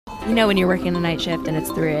You know when you're working a night shift and it's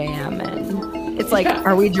 3 a.m. and it's like,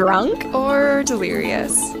 are we drunk or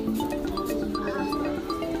delirious?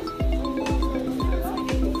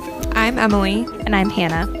 I'm Emily. And I'm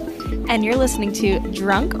Hannah. And you're listening to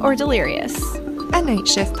Drunk or Delirious, A night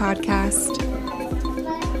shift podcast.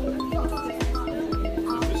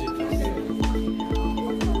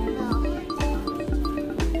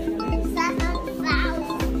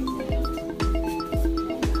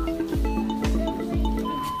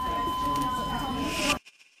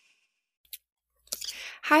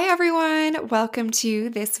 Hi, everyone. Welcome to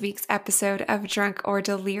this week's episode of Drunk or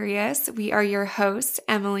Delirious. We are your hosts,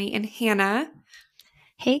 Emily and Hannah.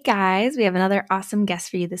 Hey guys, we have another awesome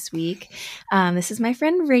guest for you this week. This is my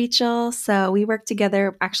friend Rachel. So we work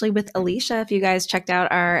together actually with Alicia. If you guys checked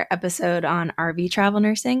out our episode on RV travel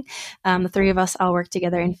nursing, the three of us all work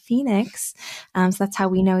together in Phoenix. So that's how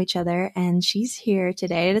we know each other. And she's here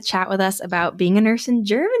today to chat with us about being a nurse in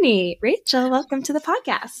Germany. Rachel, welcome to the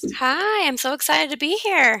podcast. Hi, I'm so excited to be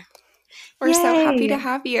here. We're so happy to Yay.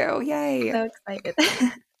 have you. Yay. So excited.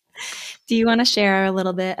 Do you want to share a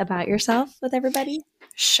little bit about yourself with everybody?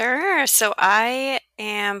 Sure. So I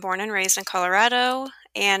am born and raised in Colorado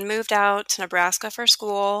and moved out to Nebraska for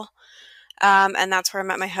school. And that's where I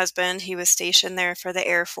met my husband. He was stationed there for the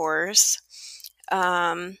Air Force.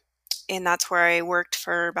 And that's where I worked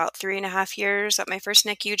for about 3.5 years at my first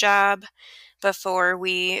NICU job before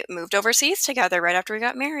we moved overseas together right after we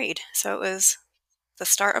got married. So it was the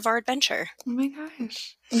start of our adventure. Oh my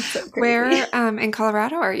gosh. It's so crazy. Where in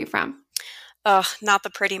Colorado are you from? Oh, not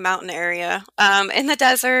the pretty mountain area. In the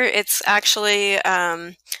desert, it's actually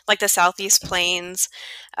like the Southeast Plains.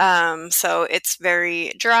 So it's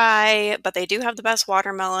very dry, but they do have the best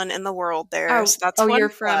watermelon in the world there. So that's one you're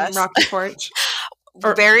from plus. Rocky Forge?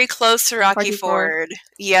 Very close to Rocky Rocky Ford. Ford.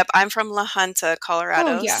 Yep, I'm from La Junta,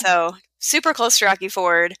 Colorado. Oh, yeah. So super close to Rocky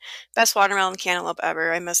Ford. Best watermelon cantaloupe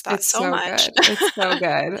ever. I miss that It's so much. good. It's so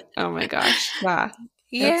good. Oh my gosh. Yeah.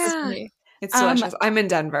 Yeah. It's delicious. I'm in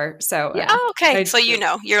Denver, so Yeah. Oh, okay. I- So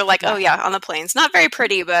you're like, yeah. oh yeah, on the plains. Not very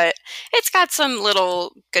pretty, but it's got some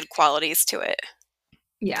little good qualities to it.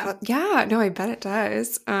 Yeah. Yeah, no, I bet it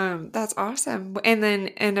does. That's awesome. And then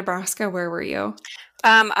in Nebraska, where were you?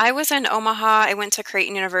 I was in Omaha. I went to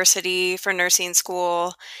Creighton University for nursing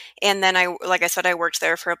school. And then like I said, I worked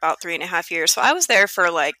there for about 3.5 years. So I was there for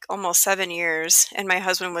like almost 7 years. And my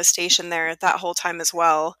husband was stationed there that whole time as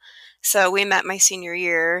well. So we met my senior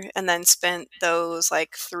year and then spent those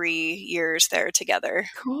like 3 years there together.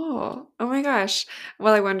 Cool. Oh my gosh.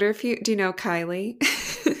 Well, I wonder if do you know Kylie?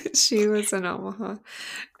 She was in Omaha.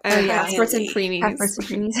 And yeah. Sports and Kylie.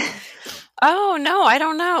 Tweenies. Oh, no, I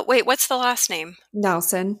don't know. Wait, what's the last name?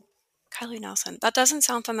 Nelson. Kylie Nelson. That doesn't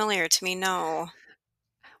sound familiar to me, no.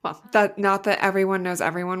 Well, not that everyone knows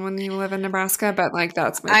everyone when you live in Nebraska, but like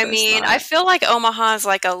that's my I first mean, thought. I feel like Omaha is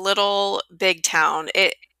like a little big town.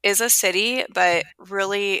 It is a city, but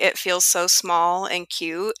really it feels so small and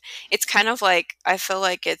cute. It's kind of like, I feel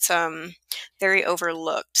like it's very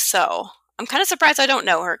overlooked. So I'm kind of surprised I don't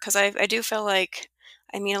know her because I do feel like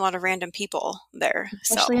I meet a lot of random people there.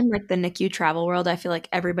 Especially in like the NICU travel world, I feel like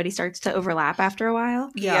everybody starts to overlap after a while.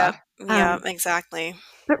 Yeah. Yeah, exactly.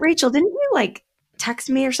 But Rachel, didn't you like text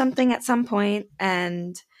me or something at some point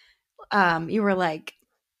and you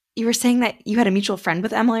were saying that you had a mutual friend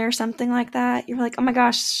with Emily or something like that? You were like, oh my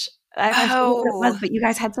gosh, I forget what it was, but you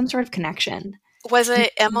guys had some sort of connection. Was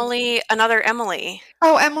it Emily, another Emily?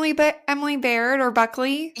 Oh, Emily Baird or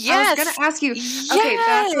Buckley? Yes. I was going to ask you. Okay,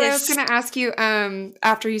 that's what I was going to ask you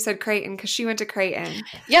after you said Creighton, because she went to Creighton.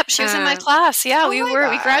 Yep, she was in my class. Yeah, oh we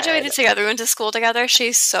my graduated God. together. We went to school together.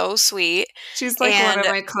 She's so sweet. She's like one of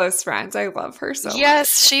my close friends. I love her so much.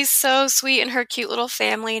 Yes, she's so sweet and her cute little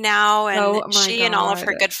family now. And Oh my she and all of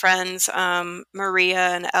her God. good friends, Maria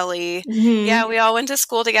and Ellie. Mhm. Yeah, we all went to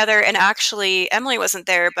school together. And actually, Emily wasn't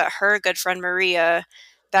there, but her good friend Maria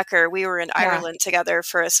Becker, we were in Ireland together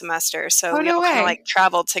for a semester. So we no all kind way. of like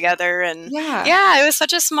traveled together. And Yeah. it was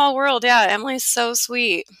such a small world. Yeah, Emily's so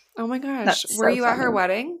sweet. Oh my gosh. That's Were so you at her funny.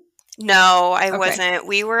 wedding? No, I Okay. wasn't.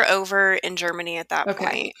 We were over in Germany at that Okay.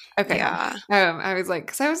 point. Okay. Yeah. I was like,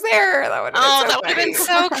 because I was there. That would have Oh, been so that would have been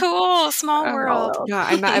funny. so cool. Small Oh, world. Yeah,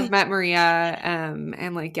 I've met Maria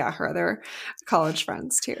and like her other college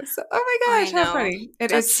friends too. So my I gosh, how know. funny! It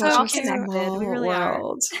That's is so such a cute. small We really are.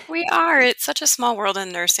 world. We are. It's such a small world in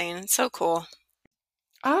nursing. It's so cool.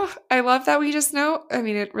 Oh, I love that we just know. I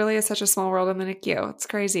mean, it really is such a small world in the NICU. It's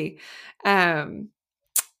crazy.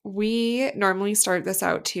 We normally start this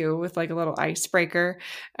out too with like a little icebreaker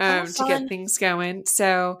to get Fun. things going.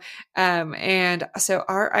 So, and so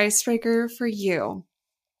our icebreaker for you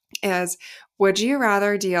is, Would you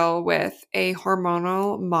rather deal with a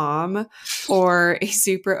hormonal mom or a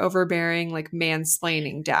super overbearing, like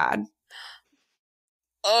mansplaining dad?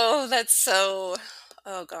 Oh,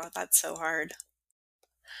 oh God, that's so hard.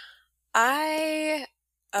 I,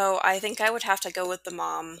 I think I would have to go with the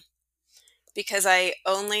mom because I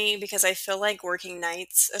feel like working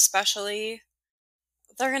nights, especially,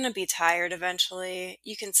 they're gonna be tired eventually.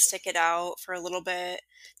 You can stick it out for a little bit.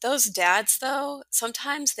 Those dads, though,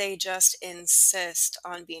 sometimes they just insist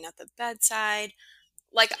on being at the bedside.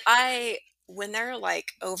 Like, when they're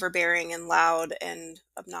like overbearing and loud and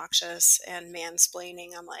obnoxious and mansplaining,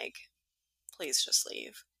 I'm like, please just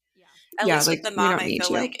leave. Yeah. At Yeah, least with like the we mom, don't I need feel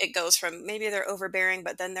you. like it goes from maybe they're overbearing,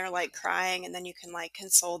 but then they're like crying, and then you can like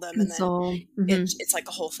console them, and then Console. Hmm. it's like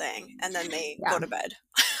a whole thing, and then they Yeah. go to bed.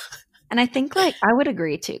 And I think like I would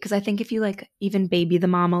agree too, because I think if you like even baby the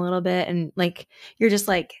mom a little bit and like you're just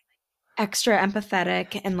like extra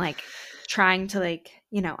empathetic and like trying to like,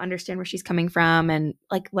 understand where she's coming from and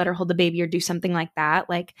like let her hold the baby or do something like that,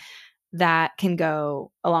 like that can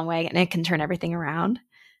go a long way and it can turn everything around.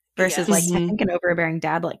 Versus like Yes. I Mhm. think an overbearing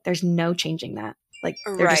dad, like there's no changing that. Like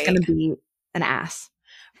they're just Right. gonna be an ass.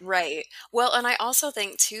 Right. Well, and I also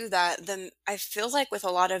think too that I feel like with a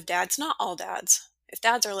lot of dads, not all dads, if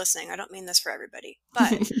dads are listening, I don't mean this for everybody,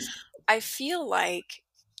 but I feel like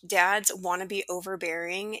dads want to be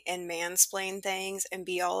overbearing and mansplain things and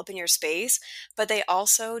be all up in your space, but they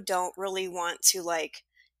also don't really want to like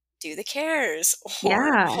do the cares or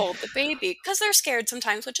Yeah. hold the baby because they're scared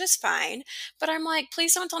sometimes, which is fine. But I'm like,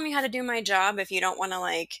 please don't tell me how to do my job if you don't want to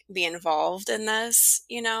like be involved in this,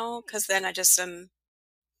 because then I just am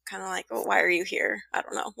kind of like, oh, why are you here? I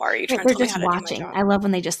don't know. Why are you Right, trying to they're tell me just how to do my watching. job? I love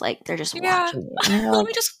when they just like they're just Yeah. watching you. And you're Let me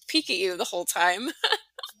like, just peek at you the whole time.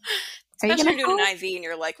 are you Especially gonna when you're doing help? an IV and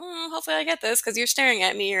you're like, hopefully I get this because you're staring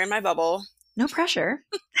at me. You're in my bubble. No pressure.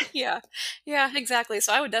 Yeah. Yeah, exactly.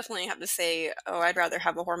 So I would definitely have to say, oh, I'd rather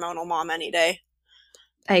have a hormonal mom any day.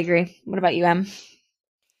 I agree. What about you, Em?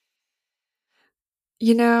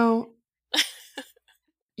 You know,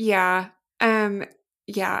 yeah. Um,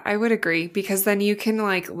 yeah, I would agree because then you can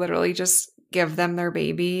like literally just give them their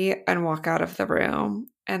baby and walk out of the room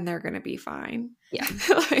and they're gonna be fine. Yeah.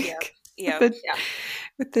 Yep. Like with Yep. the Yeah.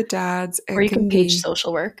 with the dads, Or it you can page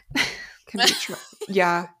social work. can be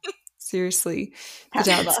yeah. Seriously, the Pass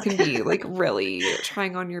the dads buck. can be like really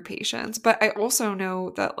trying on your patience. But I also know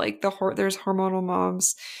that like there's hormonal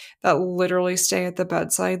moms that literally stay at the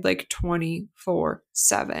bedside like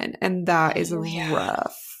 24/7, and that is Oh, yeah.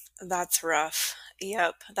 rough. That's rough.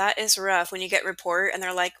 Yep. That is rough when you get report and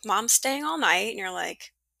they're like, Mom's staying all night. And you're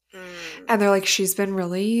like, And they're like, she's been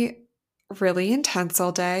really, really intense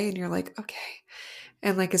all day. And you're like, okay.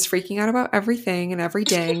 And like is freaking out about everything and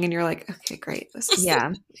everything. And you're like, okay, great.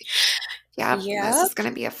 Yeah. Yeah, this Yep. is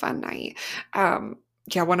gonna be a fun night.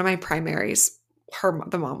 Yeah, one of my primaries,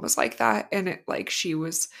 the mom was like that. And it like she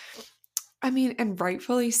was, I mean, and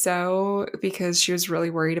rightfully so, because she was really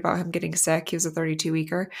worried about him getting sick. He was a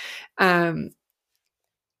 32-weeker.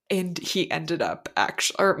 And he ended up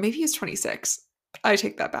actually, or maybe he's 26. I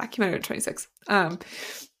take that back. He might have been 26.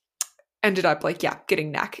 Ended up like, yeah,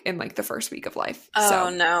 getting neck in like the first week of life. Oh, So,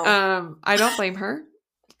 no. I don't blame her,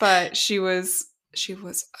 but she was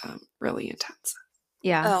really intense.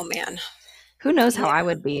 Yeah. Oh, man. Who knows how Yeah. I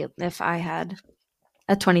would be if I had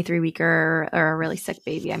a 23-weeker or a really sick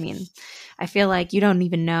baby. I mean, I feel like you don't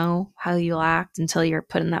even know how you'll act until you're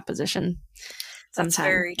put in that position That's sometimes.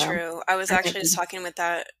 very So true. I was I actually just think talking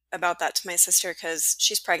about that to my sister because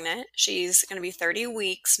she's pregnant. She's going to be 30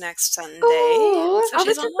 weeks next Sunday. So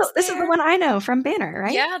she's almost this is the there. one I know from Banner,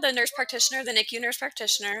 right? Yeah, the nurse practitioner, the NICU nurse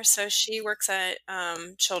practitioner. So she works at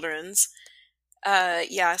Children's.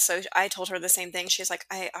 Yeah, so I told her the same thing. She's like,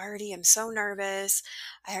 I already am so nervous.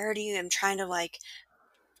 I already am trying to like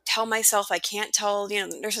tell myself I can't tell,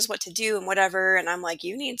 nurses what to do and whatever. And I'm like,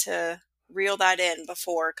 you need to reel that in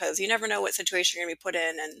before because you never know what situation you're going to be put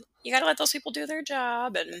in. And you got to let those people do their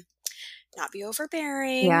job and not be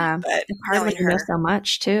overbearing. Yeah. But It's hard when knowing you know her, so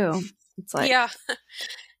much too. It's like, yeah,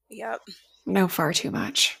 yep. No, far too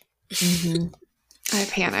much. mhm. I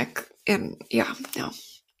panic. And yeah, no.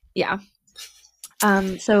 Yeah.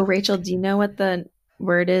 So Rachel, do you know what the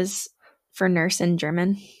word is for nurse in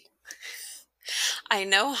German? I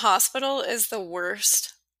know hospital is the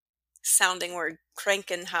worst sounding word.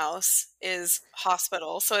 Krankenhaus is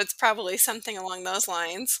hospital. So it's probably something along those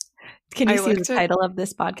lines. Can you I see the looked at title of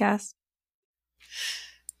this podcast?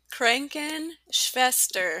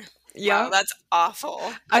 Krankenschwester. yeah. Wow, that's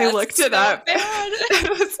awful. I That's looked it so up. bad.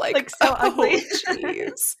 I was like, Like, so ugly.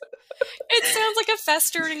 jeez. It sounds like a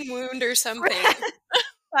festering wound or something.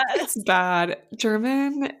 It's bad.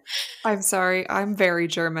 German, I'm sorry, I'm very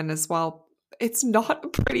German as well. It's not a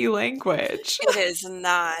pretty language. It is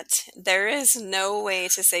not. There is no way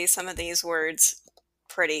to say some of these words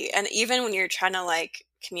pretty. And even when you're trying to like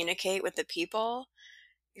communicate with the people,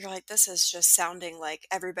 you're like, this is just sounding like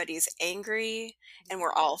everybody's angry and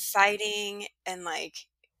we're all fighting and like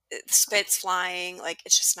spits flying. Like,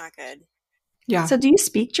 it's just not good. Yeah, So, do you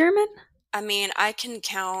speak German? I mean, I can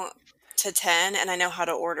count to 10 and I know how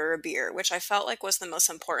to order a beer, which I felt like was the most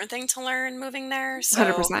important thing to learn moving there. So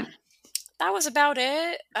 100%. that was about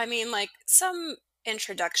it. I mean, like some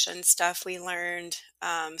introduction stuff we learned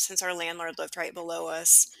since our landlord lived right below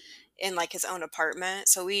us in like his own apartment.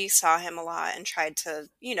 So we saw him a lot and tried to,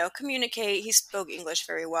 communicate. He spoke English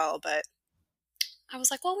very well, but I was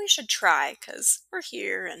like, well, we should try because we're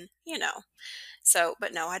here and. So,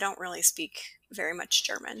 but no, I don't really speak very much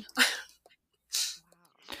German.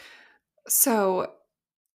 So,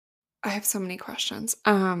 I have so many questions.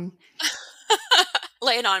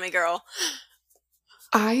 Lay it on me, girl.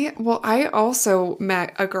 I also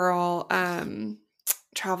met a girl,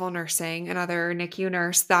 travel nursing, another NICU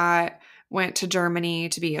nurse that went to Germany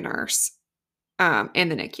to be a nurse, in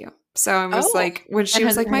the NICU. So I was Oh, like, when she And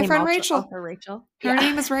was like, her my name friend also Rachel, Rachel. her yeah.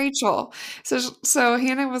 name is Rachel. So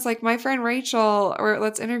Hannah was like, my friend Rachel, or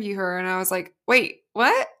let's interview her. And I was like, wait,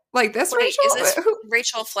 what? Like this Wait, is Rachel? this Who?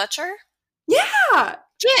 Rachel Fletcher? Yeah,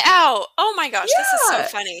 Get out! Oh my gosh, this is so yeah.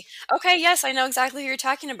 funny. Okay, yes, I know exactly who you're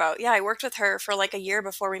talking about. Yeah, I worked with her for like a year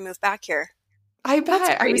before we moved back here. I That's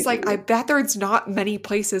bet. I was like, I crazy. bet there's not many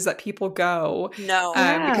places that people go, No.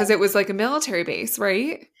 Yeah. because it was like a military base,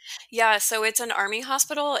 right? Yeah, so it's an army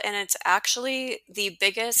hospital and it's actually the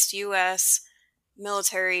biggest US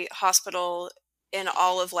military hospital in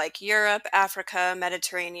all of like Europe, Africa,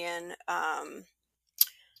 Mediterranean,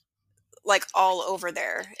 like all over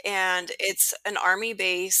there. And it's an army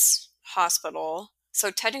base hospital.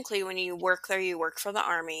 So technically when you work there, you work for the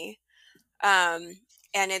army. Um,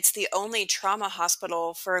 and it's the only trauma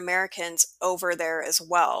hospital for Americans over there as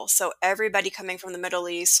well. So everybody coming from the Middle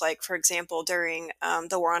East, like for example, during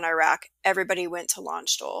the war on Iraq, everybody went to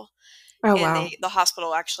Landstuhl, Oh and wow. the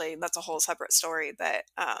hospital actually that's a whole separate story. But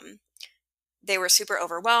they were super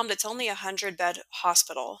overwhelmed. It's only 100-bed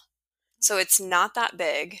hospital, so it's not that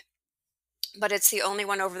big, but it's the only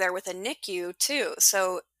one over there with a NICU too.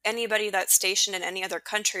 So anybody that's stationed in any other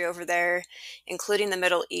country over there, including the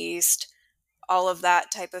Middle East, all of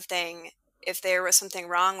that type of thing, if there was something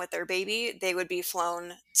wrong with their baby, they would be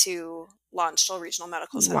flown to Landstuhl Regional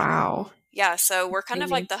Medical Center. Wow. Yeah, so we're kind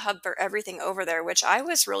of like Crazy. the hub for everything over there, which I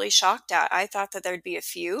was really shocked at. I thought that there'd be a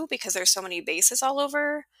few because there's so many bases all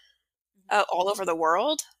over the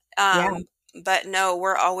world. Yeah. But no,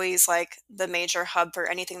 we're always like the major hub for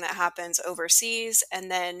anything that happens overseas,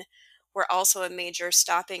 and then we're also a major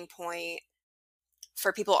stopping point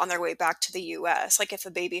for people on their way back to the US. Like if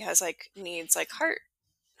a baby has like needs like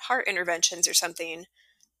heart interventions or something,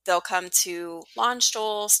 they'll come to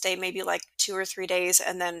Landstuhl, stay maybe like 2 or 3 days,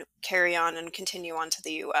 and then carry on and continue on to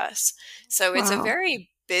the US. So it's a Wow. very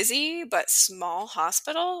busy but small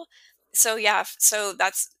hospital. So yeah, so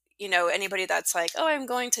that's anybody that's like, oh, I'm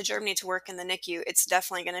going to Germany to work in the NICU, it's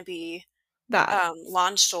definitely going to be That.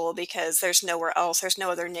 Landstuhl because there's nowhere else. There's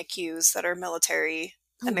no other NICUs that are military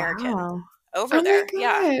Oh, American wow. over Oh my there.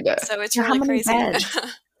 Yeah. god. So it's Now, how really many crazy. beds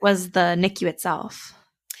was the NICU itself?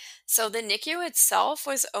 So the NICU itself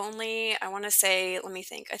was only, I want to say, let me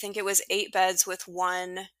think. I think it was 8 beds with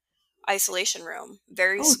one isolation room.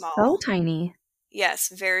 Very Oh, so small. tiny. Yes,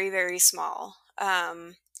 very, very small.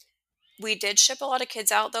 We did ship a lot of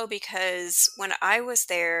kids out though, because when I was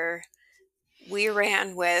there, we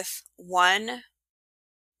ran with one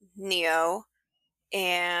neo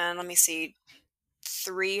and let me see,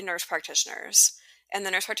 3 nurse practitioners. And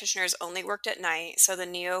the nurse practitioners only worked at night. So the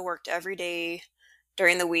neo worked every day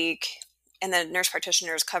during the week, and the nurse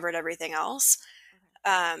practitioners covered everything else.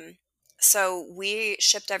 Um, so we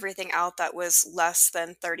shipped everything out that was less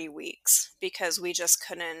than 30 weeks because we just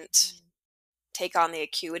couldn't take on the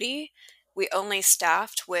acuity. We only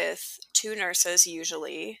staffed with 2 nurses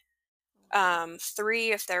usually,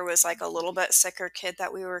 3 if there was like a little bit sicker kid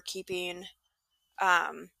that we were keeping.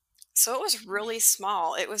 Um, so it was really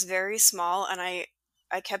small. It was very small, and I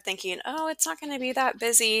kept thinking, oh, it's not going to be that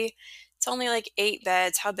busy. It's only like 8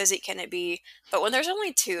 beds. How busy can it be? But when there's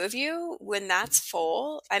only 2 of you, when that's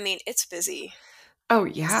full, I mean, it's busy. Oh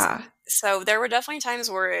S- yeah. So there were definitely times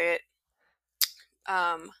where it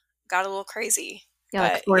um, got a little crazy. Yeah,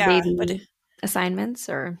 like But four yeah, but baby assignments,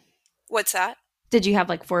 or what's that? did you have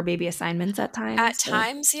like four baby assignments at At times? Or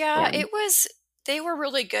times, yeah, yeah. it was. They were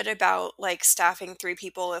really good about, like, staffing 3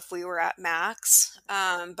 people if we were at max,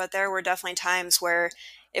 but there were definitely times where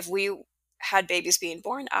if we had babies being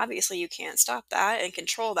born, obviously you can't stop that and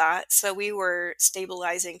control that, so we were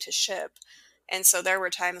stabilizing to ship, and so there were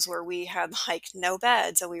times where we had, like, no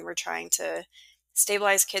beds, and we were trying to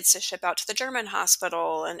stabilize kids to ship out to the German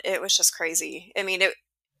hospital, and it was just crazy. I mean, it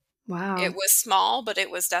Wow. was small, but it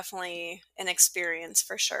was definitely an experience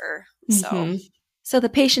for sure, so Hmm. So the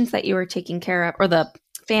patients that you were taking care of, or the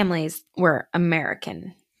families, were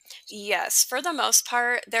American. yes, for the most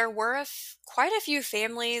part, there were quite a few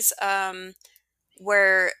families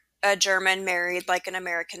where a German married like an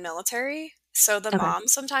American military. So the Okay. mom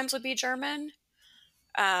sometimes would be German,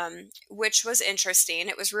 which was interesting.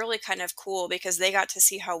 It was really kind of cool because they got to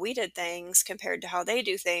see how we did things compared to how they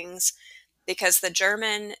do things, because the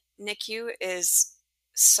German NICU is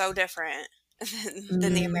so different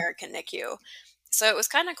than the Mm, American NICU. So it was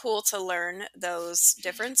kind of cool to learn those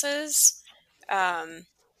differences. Um,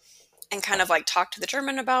 and kind of like talk to the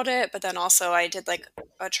German about it. But then also I did like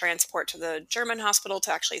a transport to the German hospital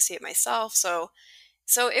to actually see it myself. So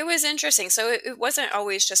it was interesting. So it wasn't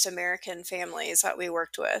always just American families that we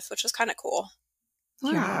worked with, which was kind of cool.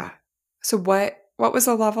 wow. Yeah. So what was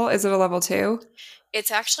the level? Is it a level two?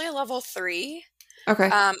 It's actually a level 3.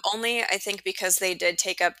 Okay. Only I think because they did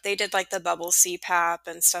like the bubble CPAP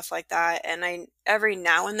and stuff like that. And I every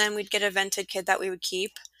now and then we'd get a vented kid that we would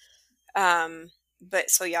keep. Um, but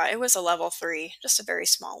so yeah, it was a level 3, just a very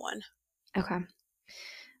small one. Okay.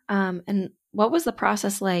 And what was the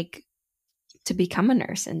process like to become a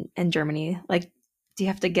nurse in Germany? Like, do you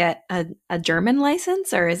have to get a German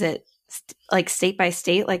license, or is it like state by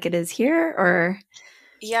state like it is here? Or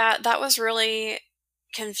Yeah, that was really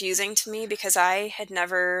confusing to me because I had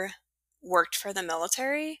never worked for the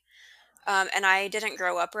military. And I didn't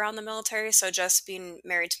grow up around the military. So just being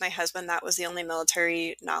married to my husband, that was the only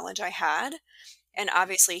military knowledge I had. And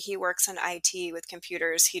obviously, he works in IT with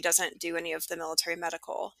computers. He doesn't do any of the military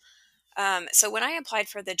medical. So when I applied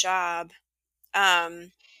for the job,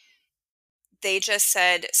 um, they just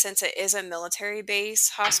said since it is a military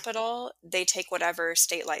base hospital, they take whatever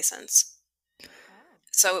state license.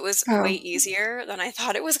 So it was way Oh, easier than I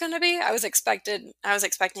thought it was gonna be. I was expecting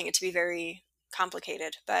it to be very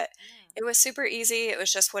complicated, but it was super easy. It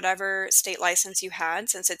was just whatever state license you had,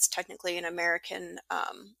 since it's technically an American,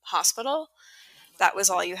 hospital, that was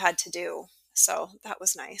all you had to do. So that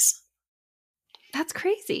was nice. that's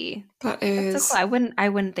crazy. that That's so cool. is. I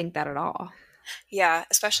wouldn't think that at all. Yeah,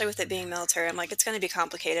 especially with it being military. I'm like, "It's gonna be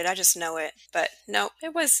complicated, I just know it." But no,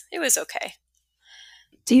 it was okay.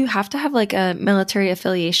 Do you have to have like a military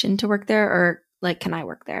affiliation to work there, or like can I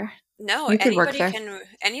work there? No, You could work there.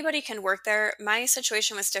 anybody can work there. My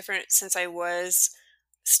situation was different since I was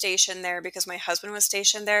stationed there because my husband was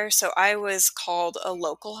stationed there. So I was called a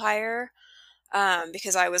local hire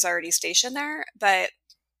because I was already stationed there. But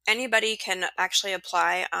anybody can actually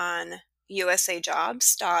apply on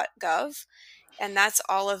usajobs.gov, and that's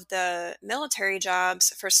all of the military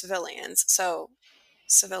jobs for civilians. So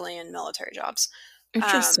civilian military jobs.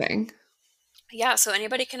 Um, Interesting. yeah, so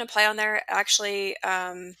anybody can apply on there. Actually,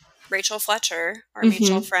 Rachel Fletcher, our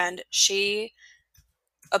mutual Hmm. friend, she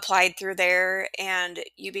applied through there, and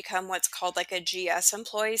you become what's called like a GS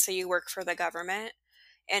employee. So you work for the government,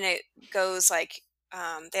 and it goes like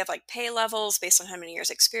they have like pay levels based on how many years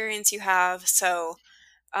experience you have. So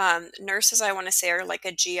nurses, I want to say, are like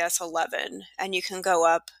a GS 11, and you can go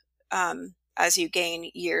up as you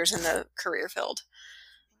gain years in the career field.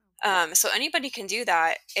 So anybody can do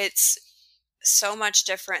that. It's so much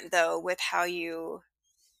different though with how you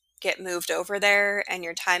get moved over there and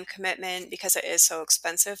your time commitment, because it is so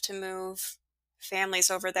expensive to move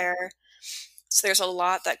families over there. So there's a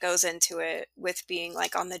lot that goes into it with being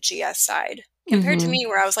like on the GS side compared to Hmm. me,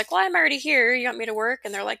 where I was like, well, I'm already here. You want me to work?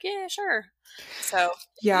 And they're like, yeah, sure. So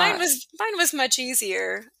Yeah, mine was much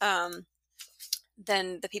easier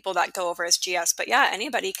than the people that go over as GS. But yeah,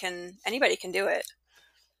 anybody can do it.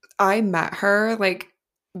 I met her like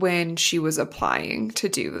when she was applying to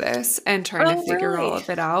do this and trying to Oh, figure all really? of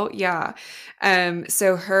it out. Yeah.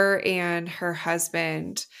 So her and her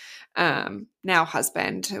husband, now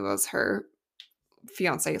husband, who was her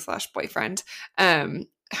fiance slash boyfriend,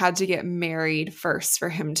 had to get married first for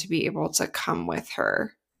him to be able to come with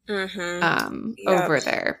her Mm-hmm. Yep. over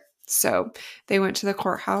there. So they went to the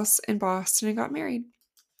courthouse in Boston and got married.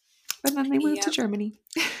 And then they moved to Yep. Germany.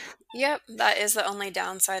 Yep, that is the only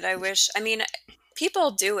downside. I mean,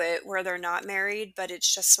 people do it where they're not married, but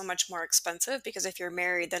it's just so much more expensive because if you're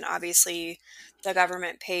married, then obviously the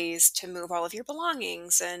government pays to move all of your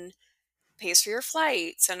belongings and pays for your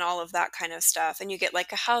flights and all of that kind of stuff. And you get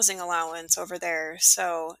like a housing allowance over there.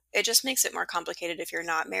 So it just makes it more complicated if you're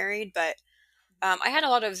not married. But I had a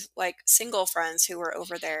lot of like single friends who were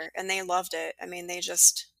over there and they loved it. I mean,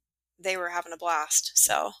 they were having a blast.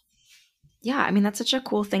 So Yeah, I mean, that's such a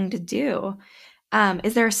cool thing to do.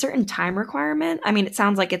 Is there a certain time requirement? I mean, it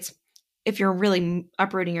sounds like it's if you're really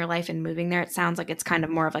uprooting your life and moving there, it sounds like it's kind of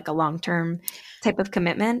more of like a long-term type of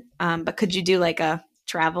commitment. But could you do like a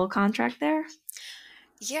travel contract there?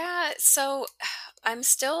 yeah, so I'm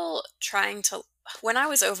still trying to. When I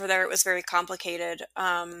was over there, it was very complicated.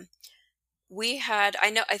 We had, I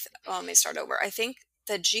know, well, let me start over. I think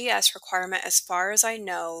the GS requirement, as far as I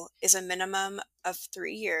know, is a minimum of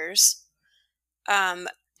 3 years, um,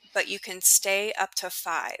 but you can stay up to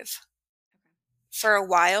five. For a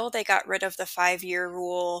while, they got rid of the 5 year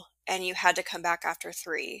rule and you had to come back after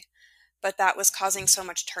three. But that was causing so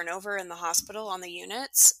much turnover in the hospital on the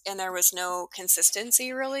units, and there was no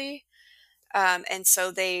consistency really. And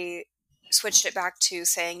so they switched it back to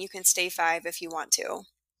saying you can stay five if you want to.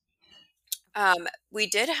 We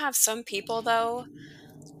did have some people, though,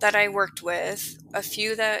 that I worked with, a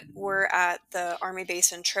few that were at the Army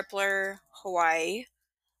base in Tripler, Hawaii.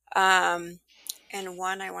 Um, and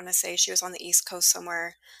one, I want to say she was on the East Coast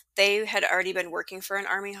somewhere. They had already been working for an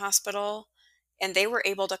Army hospital, and they were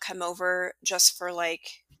able to come over just for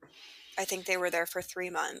like, I think they were there for 3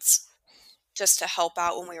 months just to help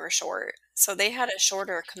out when we were short. So they had a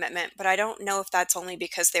shorter commitment, but I don't know if that's only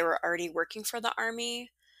because they were already working for the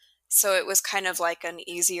Army. So it was kind of like an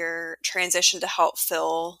easier transition to help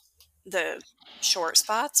fill the short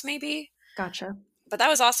spots, maybe. Gotcha. But that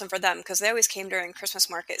was awesome for them because they always came during Christmas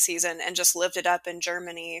market season and just lived it up in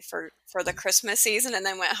Germany for the Christmas season and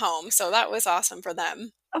then went home. So that was awesome for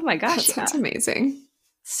them. Oh my That gosh, yeah. sounds amazing.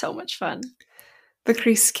 So much fun. The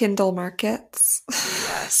Christkindl markets.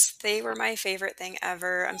 Yes, they were my favorite thing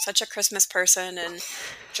ever. I'm such a Christmas person, and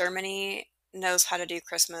Germany knows how to do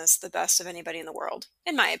Christmas the best of anybody in the world,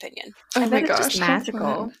 in my opinion. Oh I my bet it's just gosh, how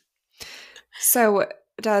magical. fun. So,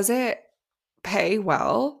 does it pay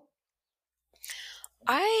well?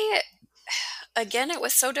 Again, it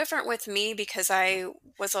was so different with me because I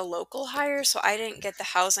was a local hire, so I didn't get the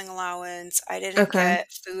housing allowance. I didn't Okay.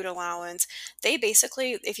 get food allowance. They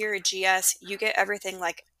basically, if you're a GS, you get everything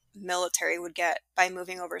like military would get by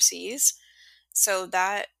moving overseas. So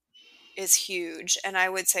that is huge. And I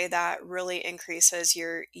would say that really increases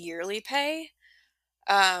your yearly pay.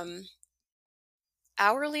 Um,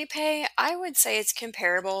 Hourly pay, I would say it's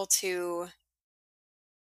comparable to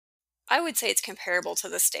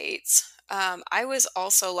the States. I was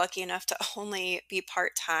also lucky enough to only be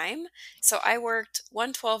part-time. So I worked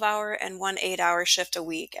one 12-hour and one 8-hour shift a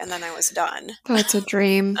week, and then I was done. That's a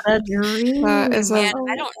dream. A dream. That is And a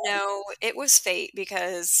I don't know, it was fate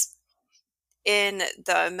because in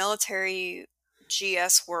the military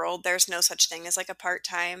GS world, there's no such thing as like a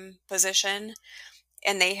part-time position.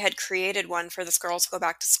 And they had created one for this girl to go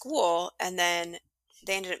back to school, and then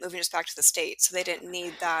they ended up moving us back to the States. So they didn't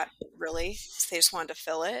need that really. So they just wanted to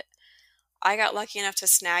fill it. I got lucky enough to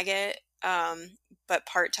snag it, but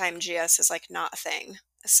part-time GS is like not a thing.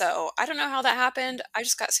 So I don't know how that happened. I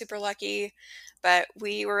just got super lucky, but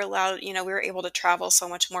we were allowed, we were able to travel so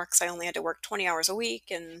much more because I only had to work 20 hours a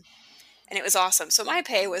week, and it was awesome. So my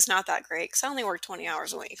pay was not that great because I only worked 20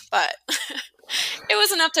 hours a week, but it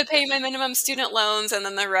was enough to pay my minimum student loans and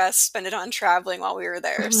then the rest spend it on traveling while we were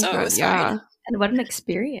oh there. my So it god, was yeah. fine. And what an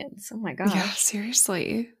experience. Oh my Yeah, gosh.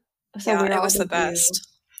 seriously. So Yeah, it was the best.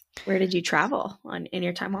 where did you travel in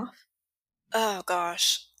your time off? Oh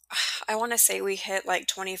gosh. I want to say we hit like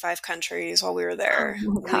 25 countries while we were Oh there.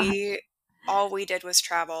 my god. All we did was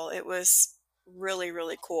travel. It was really,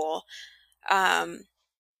 really cool. Um,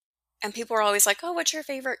 and people were always like, "Oh, what's your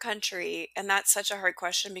favorite country?" And that's such a hard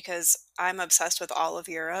question because I'm obsessed with all of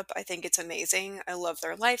Europe. I think it's amazing. I love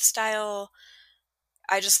their lifestyle.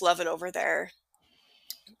 I just love it over there.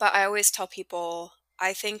 But I always tell people,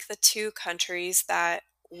 I think the two countries that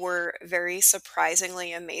were very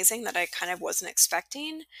surprisingly amazing that I kind of wasn't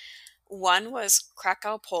expecting, one was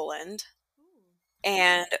Krakow, Poland,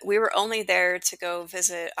 and we were only there to go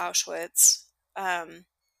visit Auschwitz.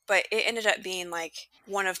 But it ended up being like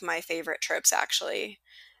one of my favorite trips actually,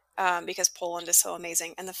 because Poland is so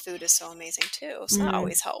amazing and the food is so amazing too. So that Mm,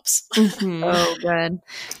 always helps. Mm-hmm. so good.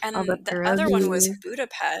 All the And the other one was pierogies.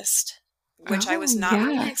 Budapest, which I was Oh, not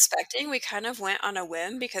really yeah. expecting. We kind of went on a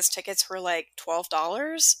whim because tickets were like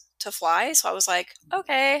 $12 to fly. So I was like,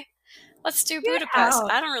 okay, let's do Get Budapest.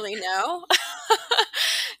 out. I don't really know.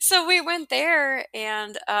 So we went there,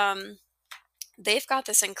 and they've got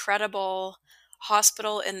this incredible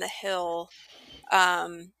hospital in the hill.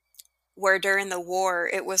 Um, where during the war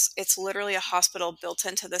it's literally a hospital built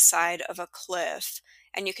into the side of a cliff,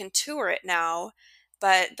 and you can tour it now.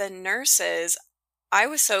 But the nurses, I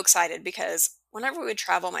was so excited because whenever we would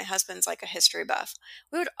travel, my husband's like a history buff.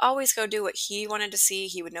 We would always go do what he wanted to see.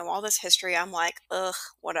 He would know all this history. I'm like, ugh,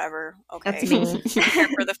 whatever. That's Okay. me. I'm here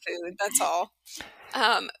for the food. That's all.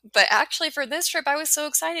 But actually, for this trip, I was so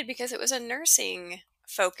excited because it was a nursing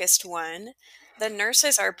focused one. The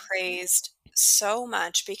nurses are praised so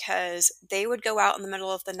much because they would go out in the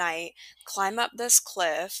middle of the night, climb up this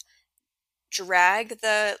cliff, drag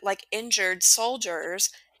the like injured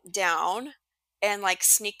soldiers down and like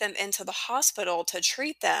sneak them into the hospital to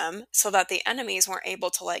treat them so that the enemies weren't able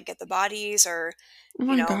to like get the bodies or, Oh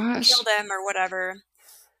my kill gosh. them or whatever.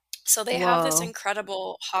 So they have this Whoa.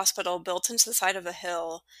 incredible hospital built into the side of the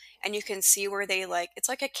hill, and you can see where they like it's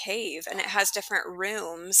like a cave, and it has different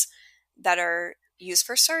rooms that are used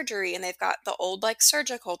for surgery, and they've got the old like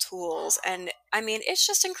surgical tools, and I mean it's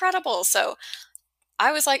just incredible. So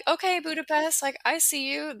I was like, okay, Budapest, like I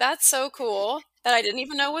see you. That's so cool that I didn't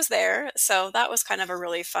even know was there. So that was kind of a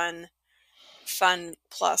really fun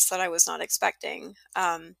plus that I was not expecting.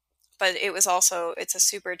 But it was also it's a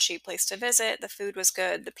super cheap place to visit. The food was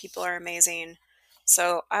good. The people are amazing.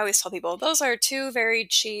 So I always tell people those are two very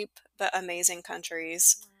cheap but amazing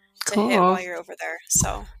countries to hit Cool. while you're over there.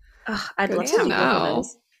 So Ugh, I'd Good love to to yeah, do both of know.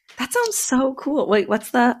 those. That sounds so cool. Wait,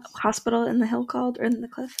 what's the hospital in the hill called, or in the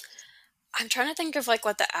cliff? I'm trying to think of like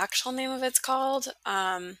what the actual name of it's called.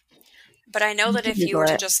 But I know You that can if you were Google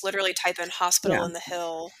to it. just literally type in hospital Yeah. in the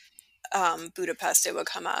hill, Budapest, it would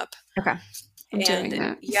come up. Okay. I'm And doing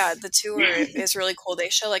it. yeah, the tour is really cool. They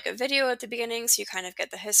show like a video at the beginning, so you kind of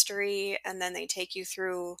get the history, and then they take you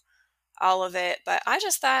through all of it. But I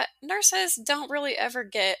just thought nurses don't really ever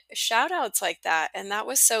get shout outs like that. And that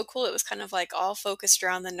was so cool. It was kind of like all focused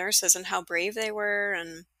around the nurses and how brave they were.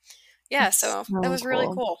 And yeah, That's so it so was really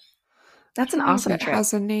cool. cool. That's I an don't know if awesome it trip.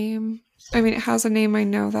 has a name. I mean, it has a name. I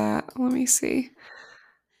know that. Let me see.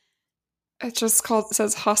 It's just called, it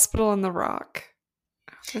says Hospital on the Rock.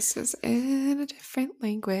 This is in a different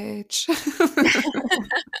language.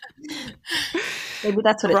 Maybe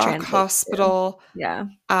that's what it Rock translates to. Hospital, Yeah.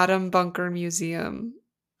 Atom Bunker Museum.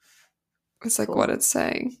 It's like what Cool. it's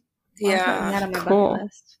saying. Well, I'm putting Yeah. that on my bucket Cool.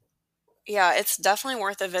 list. Yeah, it's definitely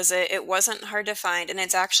worth a visit. It wasn't hard to find, and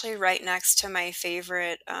it's actually right next to my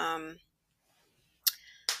favorite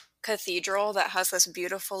cathedral that has this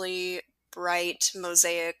beautifully bright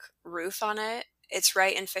mosaic roof on it. It's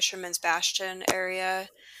right in Fisherman's Bastion area.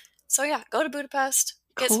 So yeah, go to Budapest,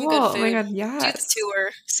 get some Cool. good Oh my food, God. do the Yes.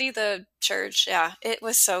 tour, see the church. Yeah, it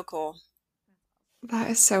was so cool. That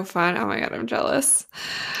is so fun. Oh my God. I'm jealous.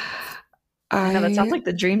 I know that sounds I, like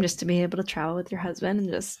the dream, just to be able to travel with your husband and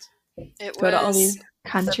just It go to all was these the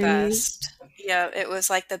countries. best. Yeah, it was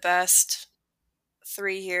like the best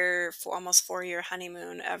 3 year, almost 4 year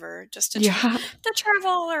honeymoon ever. Just to yeah, to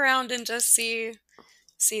travel around and just see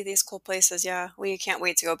these cool places. Yeah, we can't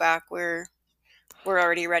wait to go back. We're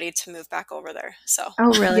already ready to move back over there. So,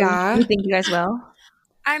 Oh, really? yeah. You think you guys will?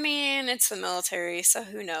 I mean, it's the military, so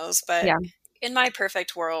who knows? But Yeah. in my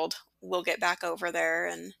perfect world, we'll get back over there,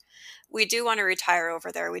 and we do want to retire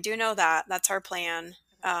over there. We do know that. That's our plan.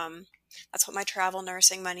 Um, that's what my travel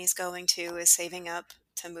nursing money's going to is saving up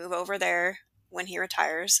to move over there when he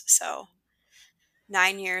retires. So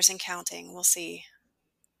 9 years and counting. We'll see.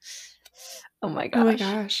 Oh my Oh my gosh.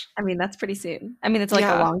 gosh. I mean, that's pretty soon. I mean, it's like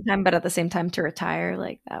a Yeah. long time, but at the same time, to retire,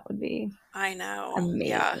 like that would be I know.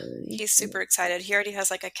 Yeah. amazing. He's super excited. He already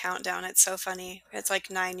has like a countdown. It's so funny. It's like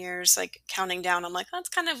 9 years, like counting down. I'm like, that's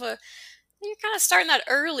kind of you're kind of starting that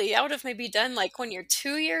early. I would have maybe done like when you're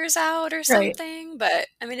 2 years out or Right. something. But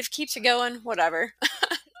I mean, if it keeps you going, whatever.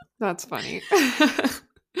 That's funny.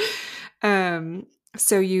 um,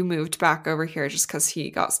 so you moved back over here just because he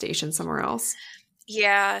got stationed somewhere else?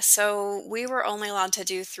 Yeah, so we were only allowed to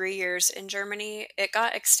do 3 years in Germany. It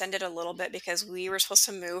got extended a little bit because we were supposed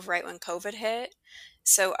to move right when COVID hit.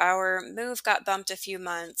 So our move got bumped a few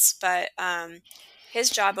months, but his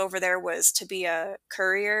job over there was to be a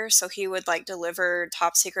courier. So he would like deliver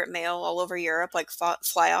top secret mail all over Europe, like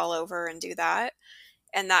fly all over and do that.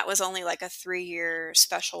 And that was only like a 3 year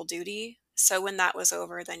special duty. So when that was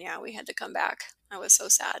over, then yeah, we had to come back. I was so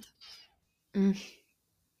sad. Mm.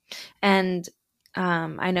 And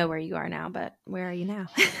I know where you are now, but where are you now?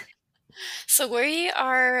 So we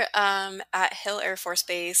are at Hill Air Force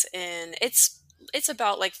Base in it's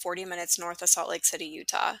about like 40 minutes north of Salt Lake City,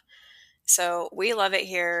 Utah. So we love it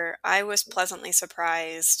here. I was pleasantly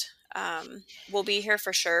surprised. We'll be here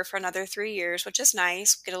for sure for another 3 years, which is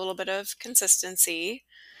nice. Get a little bit of consistency.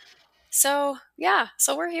 So, yeah,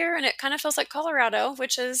 so we're here and it kind of feels like Colorado,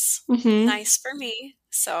 which is Hmm. nice for me.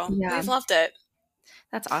 So, Yeah. we've loved it.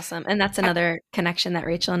 That's awesome. And that's another connection that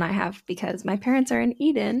Rachel and I have because my parents are in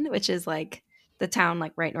Eden, which is like the town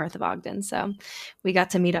like right north of Ogden. So we got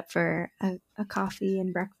to meet up for a coffee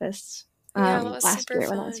and breakfast Yeah, that was last super year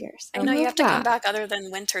when I was fun. here. I I So know you love have to come that. back other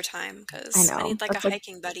than winter time I because I know need like a that's like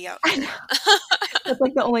hiking buddy out I know here. that's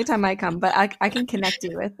like the only time I come, but I can connect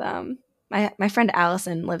you with my friend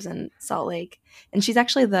Allison lives in Salt Lake and she's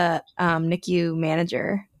actually the NICU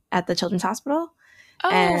manager at the Children's Hospital.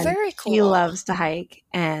 Oh, And very she cool. loves to hike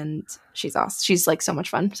and she's awesome. She's like so much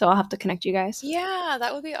fun. So I'll have to connect you guys. Yeah,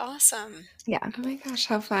 that would be awesome. Yeah. Oh my gosh,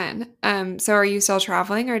 how fun. So are you still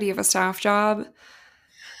traveling or do you have a staff job?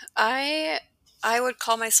 I I would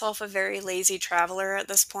call myself a very lazy traveler at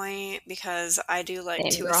this point because I do like Same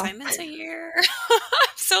 2 girl. assignments a year.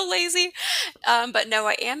 I'm so lazy. But no,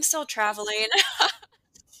 I am still traveling.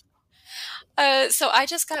 So I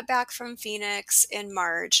just got back from Phoenix in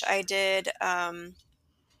March. I did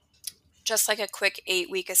just like a quick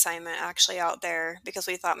 8-week assignment actually out there because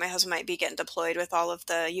we thought my husband might be getting deployed with all of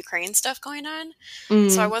the Ukraine stuff going on.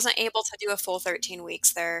 So I Mm. wasn't able to do a full 13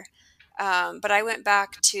 weeks there. But I went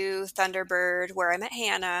back to Thunderbird where I met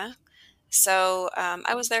Hannah. So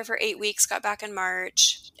I was there for 8 weeks, got back in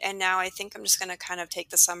March, and now I think I'm just going to kind of take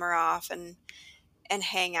the summer off and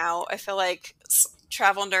hang out. I feel like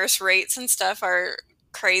travel nurse rates and stuff are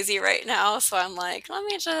crazy right now, so I'm like, let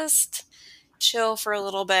me just chill for a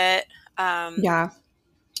little bit. Um, Yeah.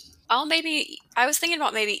 I was thinking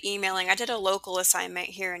about maybe emailing. I did a local assignment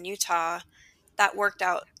here in Utah that worked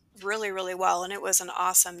out really, really well, and it was an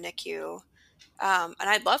awesome NICU. And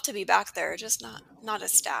I'd love to be back there, just not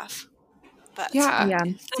as staff. But Yeah. Yeah.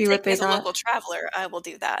 if they'll See what take me they as a got. local traveler, I will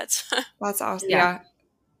do that. That's awesome. Yeah. Yeah.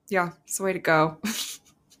 Yeah. It's the way to go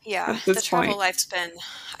Yeah, at the this travel point. life's been,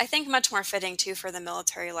 I think, much more fitting too for the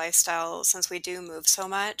military lifestyle since we do move so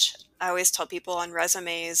much. I always tell people on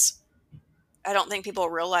resumes, I don't think people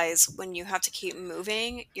realize when you have to keep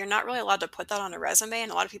moving, you're not really allowed to put that on a resume,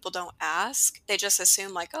 and a lot of people don't ask. They just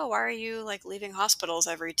assume like, "Oh, why are you like leaving hospitals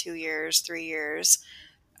every 2 years, 3 years?"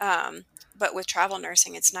 Um, but with travel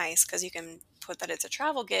nursing, it's nice because you can put that it's a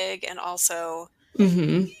travel gig, and also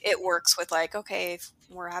Hmm. it works with like, okay, if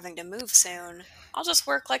we're having to move soon, I'll just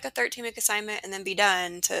work like a 13-week assignment and then be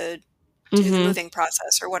done to do the Hmm. moving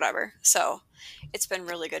process or whatever. So it's been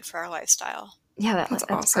really good for our lifestyle. Yeah, That's that's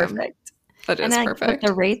awesome. perfect. That And is then with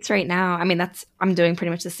the perfect. rates right now, I mean that's I'm doing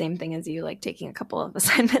pretty much the same thing as you, like taking a couple of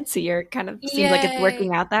assignments a year. It kind of seems like it's Yay.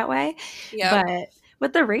 working out that way. Yep. But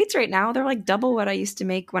with the rates right now, they're like double what I used to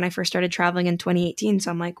make when I first started traveling in 2018.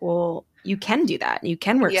 So I'm like, well, you can do that. You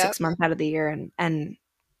can work Yep. 6 months out of the year and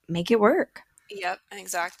make it work. Yep,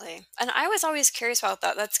 exactly. And I was always curious about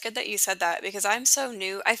that. That's good that you said that because I'm so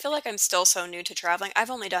new. I feel like I'm still so new to traveling. I've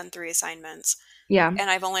only done 3 assignments Yeah. and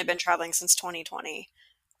I've only been traveling since 2020.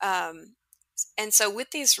 Um, And so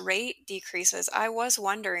with these rate decreases, I was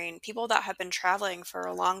wondering, people that have been traveling for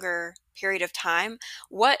a longer period of time,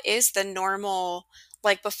 what is the normal,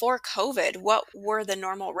 like before COVID, what were the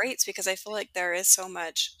normal rates? Because I feel like there is so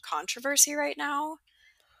much controversy right now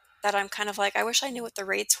that I'm kind of like, I wish I knew what the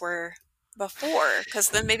rates were before, because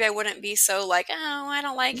then maybe I wouldn't be so like, oh, I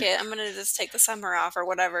don't like it. I'm going to just take the summer off or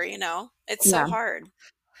whatever, you know? It's so Yeah. hard.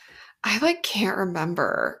 I like can't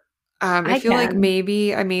remember. I I feel like can.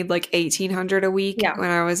 maybe I made like 1800 a week Yeah. when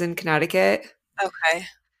I was in Connecticut. Okay.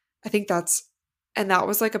 I think and that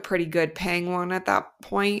was like a pretty good paying one at that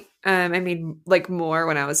point. I made like more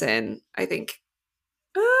when I was in, I think,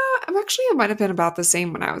 it might have been about the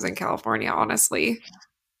same when I was in California, honestly.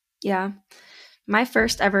 Yeah. My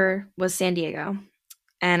first ever was San Diego.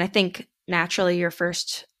 And I think naturally your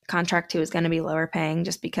first contract too is going to be lower paying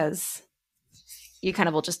just because you kind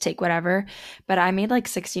of will just take whatever. But I made like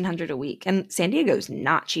 1600 a week and San Diego's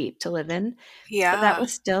not cheap to live in, but that Yeah.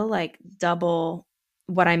 was still like double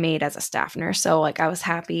what I made as a staff nurse. So like I was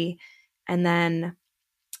happy. And then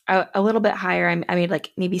a little bit higher, I made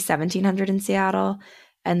like maybe 1700 in Seattle.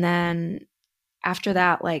 And then after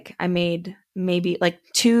that, like I made maybe like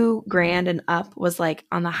 2 grand and up was like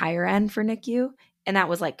on the higher end for NICU. And that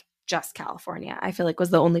was like just California. I feel like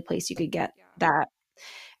was the only place you could get Yeah. that.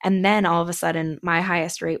 And then all of a sudden, my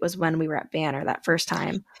highest rate was when we were at Banner that first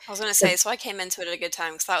time. I was gonna So, say, so I came into it at a good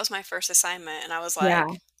time because that was my first assignment, and I was yeah, like,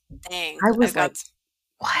 "Dang, I I was like, got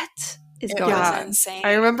what is it going was Yeah. on?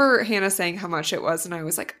 I insane." remember Hannah saying how much it was, and I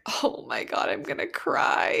was like, oh my God, I'm gonna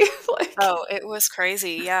cry. Like, Oh, it was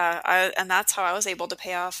crazy. Yeah, and that's how I was able to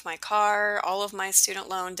pay off my car, all of my student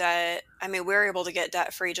loan debt. I mean, we were able to get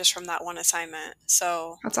debt free just from that one assignment.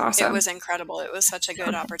 So that's it awesome. was incredible. It was such a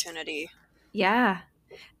good opportunity. Yeah.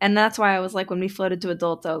 And that's why I was like, when we floated to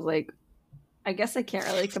adults, I was like, I guess I can't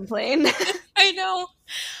really complain. I know.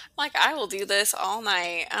 Like, I will do this all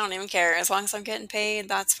night. I don't even care. As long as I'm getting paid,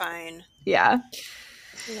 that's fine. Yeah.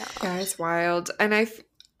 Yeah. Yeah, it's wild. And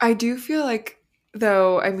I do feel like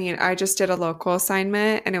though, I mean, I just did a local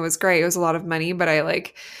assignment and it was great. It was a lot of money, but I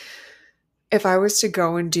like if I was to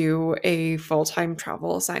go and do a full-time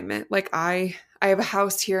travel assignment, like I have a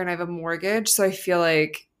house here and I have a mortgage, so I feel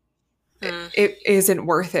like Hmm. it isn't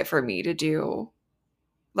worth it for me to do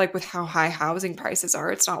like with how high housing prices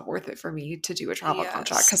are, it's not worth it for me to do a travel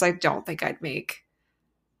contract Yes. because I don't think I'd make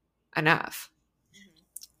enough.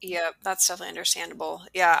 Yep, that's definitely understandable.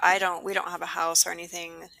 Yeah, we don't have a house or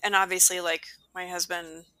anything. And obviously, like, my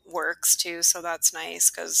husband works too, so that's nice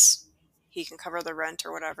because he can cover the rent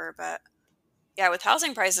or whatever. But yeah, with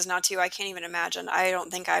housing prices now too, I can't even imagine. I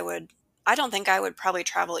don't think I would probably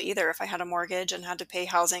travel either if I had a mortgage and had to pay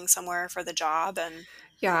housing somewhere for the job. And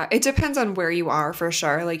Yeah, it depends on where you are for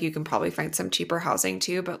sure. Like you can probably find some cheaper housing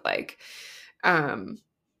too, but like um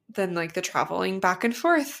then like the traveling back and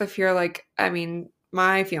forth if you're like I mean,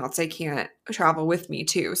 my fiance can't travel with me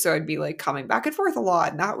too, so I'd be like coming back and forth a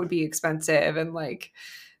lot and that would be expensive and like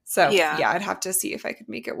so yeah, yeah, I'd have to see if I could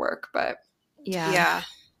make it work, but Yeah. yeah.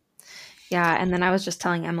 Yeah. And then I was just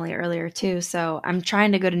telling Emily earlier too. So I'm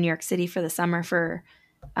trying to go to New York City for the summer for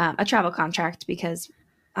a travel contract because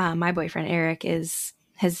my boyfriend Eric is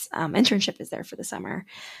his internship is there for the summer.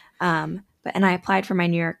 And I applied for my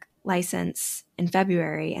New York license in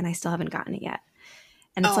February and I still haven't gotten it yet.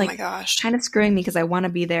 And it's Oh like my gosh. kind of screwing me because I want to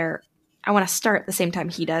be there. I want to start at the same time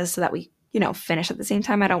he does so that we, finish at the same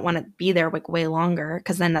time. I don't want to be there like way longer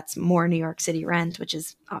because then that's more New York City rent, which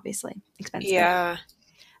is obviously expensive. Yeah.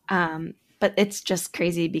 But it's just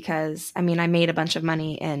crazy because I mean, I made a bunch of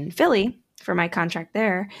money in Philly for my contract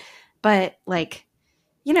there, but like,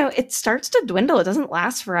 it starts to dwindle. It doesn't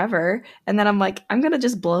last forever. And then I'm like, I'm going to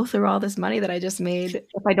just blow through all this money that I just made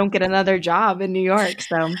if I don't get another job in New York.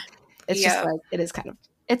 So it's just Yeah, like,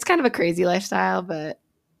 it's kind of a crazy lifestyle, but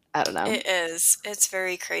I don't know. it is. It's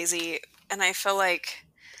very crazy. And I feel like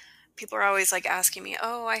people are always like asking me,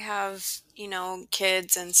 "Oh, I have,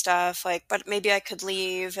 kids and stuff, like, but maybe I could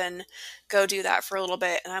leave and go do that for a little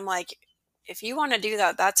bit." And I'm like, if you want to do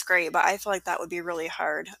that, that's great, but I feel like that would be really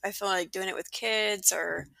hard. I feel like doing it with kids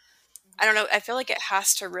or I don't know, I feel like it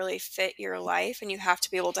has to really fit your life and you have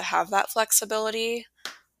to be able to have that flexibility,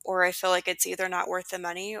 or I feel like it's either not worth the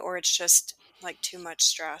money or it's just like too much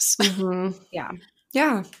stress. mhm. Yeah.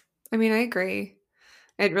 Yeah. I mean, I agree.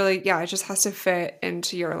 It really yeah, it just has to fit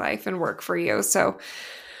into your life and work for you. So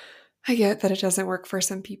I get that it doesn't work for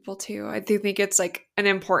some people too. I do think it's like an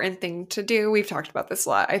important thing to do. We've talked about this a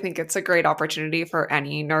lot. I think it's a great opportunity for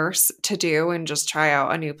any nurse to do and just try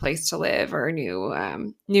out a new place to live or a new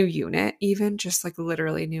unit, even just like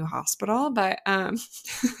literally a new hospital. But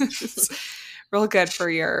it's real good for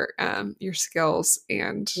your skills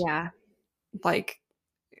and Yeah. like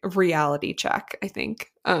reality check, I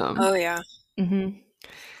think. Oh yeah. Hmm.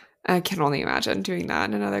 I can only imagine doing that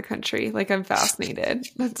in another country. Like I'm fascinated.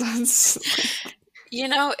 That sounds like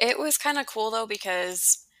It was kind of cool though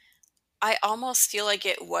because I almost feel like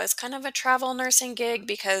it was kind of a travel nursing gig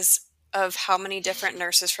because of how many different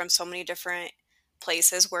nurses from so many different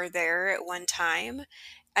places were there at one time.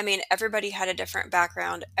 I mean, everybody had a different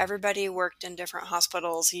background. Everybody worked in different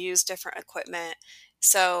hospitals, used different equipment.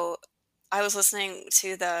 So I was listening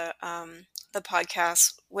to the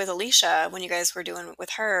podcast with Alicia when you guys were doing it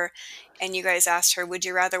with her, and you guys asked her, "Would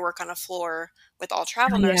you rather work on a floor with all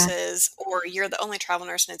travel Oh, yeah. nurses, or you're the only travel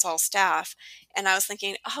nurse and it's all staff?" And I was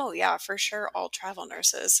thinking, "Oh yeah, for sure, all travel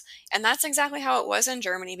nurses." And that's exactly how it was in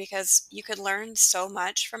Germany because you could learn so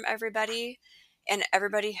much from everybody, and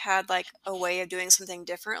everybody had like a way of doing something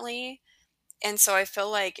differently. And so I feel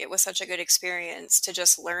like it was such a good experience to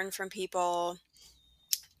just learn from people,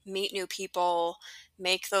 meet new people,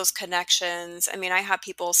 make those connections. I mean, I have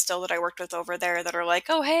people still that I worked with over there that are like,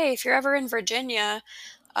 "Oh, hey, if you're ever in Virginia,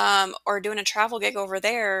 or doing a travel gig over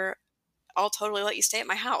there, I'll totally let you stay at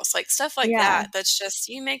my house." Like stuff like Yeah. that. That's just,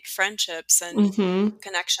 you make friendships and mhm.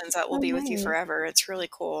 connections that will Oh, be with you nice. forever. It's really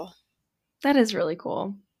cool. That is really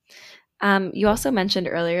cool. You also mentioned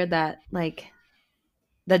earlier that like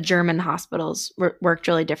the German hospitals worked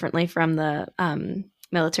really differently from the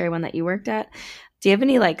military one that you worked at. Do you have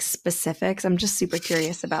any like specifics? I'm just super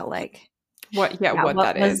curious about like, yeah, What what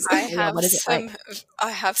that was, is. I yeah, have what is it like? some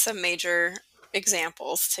I have some major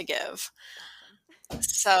examples to give. Awesome.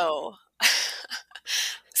 So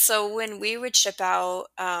so when we would ship out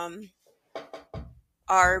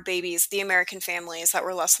our babies, the American families that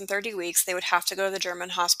were less than 30 weeks, they would have to go to the German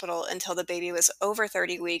hospital until the baby was over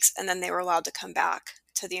 30 weeks and then they were allowed to come back.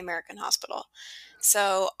 to the American hospital.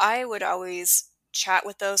 So I would always chat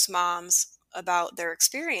with those moms about their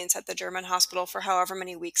experience at the German hospital for however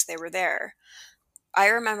many weeks they were there. I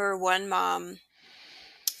remember one mom,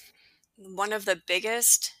 one of the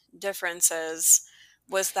biggest differences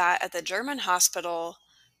was that at the German hospital,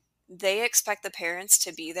 they expect the parents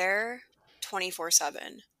to be there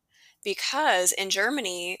 24/7. Because in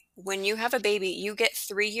Germany, when you have a baby, you get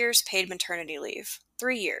 3 years paid maternity leave.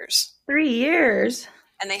 3 years. 3 years.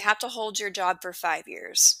 And they have to hold your job for 5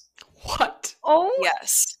 years. What?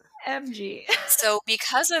 Yes. OMG. So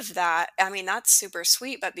because of that, I mean, that's super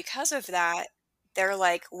sweet, but because of that, they're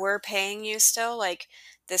like, we're paying you still. Like,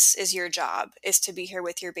 this is your job, is to be here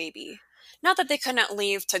with your baby. Not that they couldn't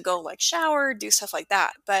leave to go like shower, do stuff like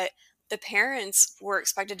that, but the parents were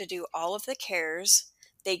expected to do all of the cares.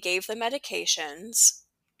 They gave the medications.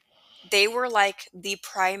 They were like the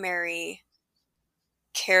primary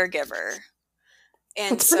caregiver.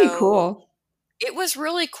 And That's pretty so cool. it was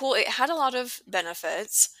really cool. It had a lot of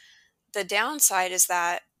benefits. The downside is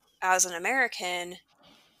that as an American,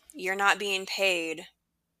 you're not being paid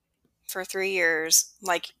for 3 years.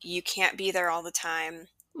 Like, you can't be there all the time.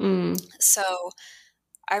 Mm. So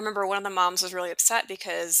I remember one of the moms was really upset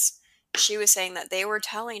because she was saying that they were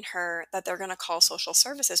telling her that they're going to call social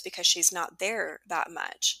services because she's not there that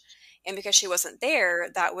much. And because she wasn't there,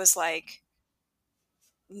 that was like,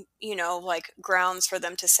 like grounds for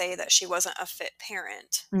them to say that she wasn't a fit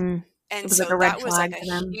parent. Mm. It And was like so a red that was like flag a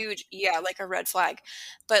to them. huge, yeah, like a red flag.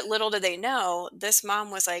 But little did they know, this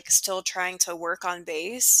mom was like still trying to work on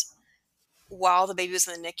base while the baby was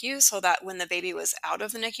in the NICU, so that when the baby was out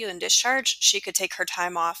of the NICU and discharged, she could take her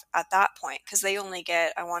time off at that point. Because they only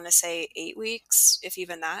get, I want to say, 8 weeks, if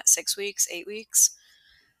even that, 6 weeks, 8 weeks.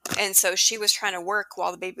 And so she was trying to work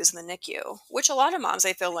while the baby was in the NICU, which a lot of moms,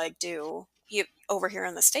 I feel like, do over here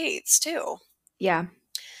in the States too. Yeah.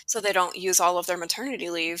 So they don't use all of their maternity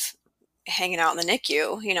leave hanging out in the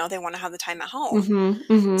NICU. They want to have the time at home.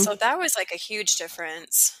 Mm-hmm. Mm-hmm. So that was like a huge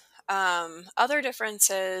difference. Other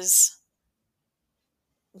differences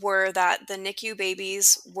were that the NICU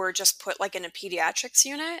babies were just put like in a pediatrics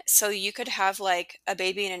unit. So you could have like a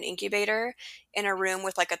baby in an incubator in a room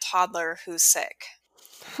with like a toddler who's sick.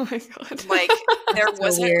 Oh my God. Like, there So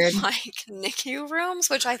wasn't weird. like NICU rooms,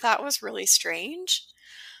 which I thought was really strange.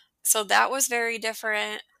 So that was very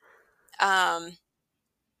different.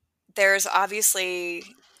 There's obviously,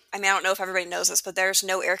 I mean, I don't know if everybody knows this, but there's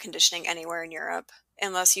no air conditioning anywhere in Europe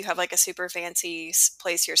unless you have like a super fancy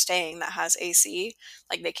place you're staying that has AC,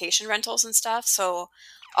 like vacation rentals and stuff. So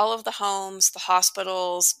all of the homes, the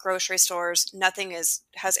hospitals, grocery stores, nothing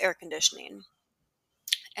has air conditioning.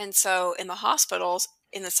 And so in the hospitals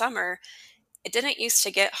in the summer, it didn't used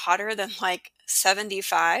to get hotter than like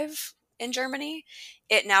 75 in Germany.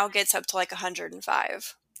 It now gets up to like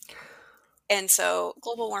 105. And so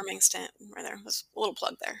global warming stint right there was a little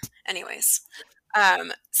plug there. Anyways,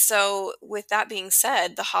 so with that being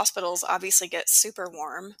said, the hospitals obviously get super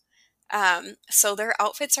warm. So their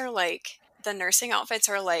outfits are like, the nursing outfits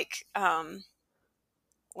are like,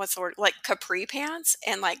 what's the word? Like capri pants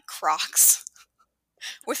and like Crocs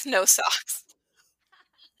with no socks.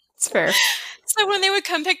 It's fair. So when they would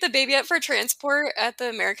come pick the baby up for transport at the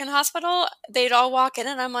American hospital, they'd all walk in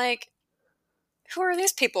and I'm like, who are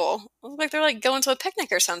these people? Like, they're like going to a picnic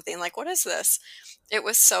or something. Like, what is this? It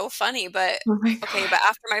was so funny. But Oh my okay, God. but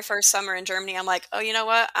after my first summer in Germany, I'm like, oh, you know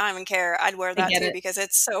what? I don't even care. I'd wear I that get too it. because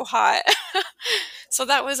it's so hot. So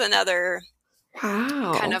that was another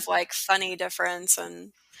kind Wow. of like funny difference.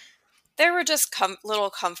 And there were just little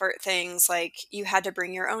comfort things, like you had to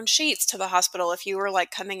bring your own sheets to the hospital. If you were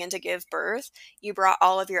like coming in to give birth, you brought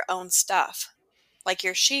all of your own stuff, like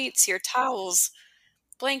your sheets, your towels,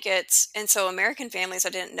 blankets. And so American families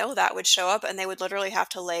that didn't know that would show up and they would literally have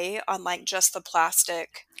to lay on like just the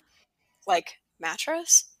plastic like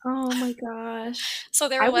mattress. Oh my gosh. So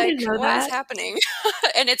they I were wouldn't like, know what is that. happening?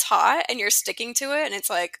 And it's hot and you're sticking to it and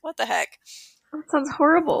it's like, what the heck? That sounds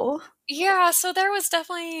horrible. Yeah, so there was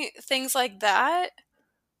definitely things like that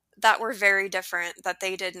were very different that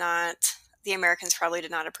the Americans probably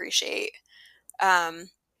did not appreciate.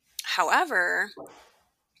 Um, However,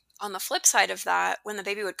 on the flip side of that, when the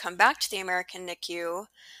baby would come back to the American NICU,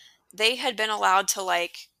 they had been allowed to,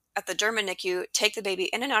 like, at the German NICU, take the baby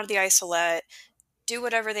in and out of the isolette, do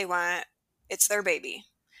whatever they want. It's their baby.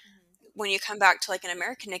 When you come back to like an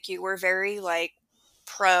American NICU, we're very like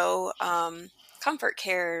pro comfort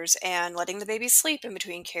cares and letting the baby sleep in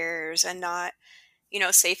between cares and not,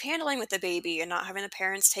 safe handling with the baby and not having the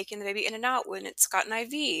parents taking the baby in and out when it's got an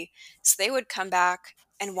IV. So they would come back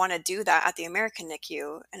and want to do that at the American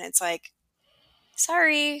NICU. And it's like,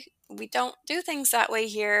 sorry, we don't do things that way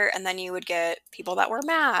here. And then you would get people that were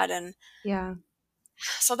mad. And Yeah.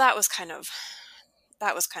 so that was kind of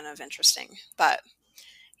interesting. But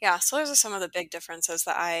yeah, so those are some of the big differences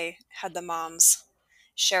that I had the moms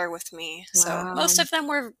share with me. So Wow. most of them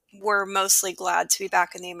were mostly glad to be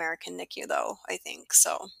back in the American NICU, though, I think.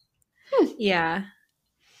 So Yeah.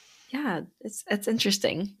 Yeah, it's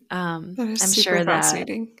interesting. That is I'm super sure that,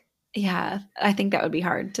 fascinating. yeah, I think that would be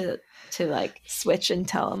hard to like switch and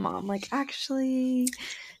tell a mom like, actually,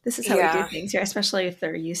 this is how we do yeah, things here, especially if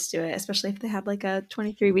they're used to it, especially if they have like a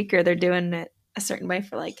 23 weeker, they're doing it a certain way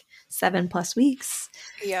for like 7+ weeks,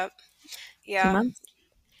 yep, 2 yeah. months.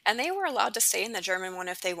 And they were allowed to stay in the German one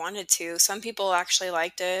if they wanted to. Some people actually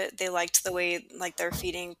liked it. They liked the way like their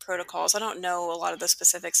feeding protocols. I don't know a lot of the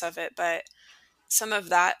specifics of it, but some of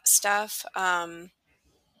that stuff,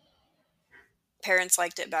 parents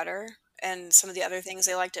liked it better, and some of the other things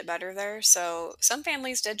they liked it better there. So some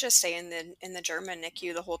families did just stay in the German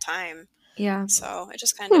NICU the whole time. Yeah. So it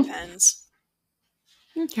just kind of depends.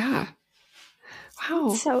 Yeah. That's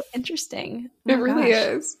Wow. so interesting. Oh It my really gosh.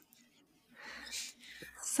 is.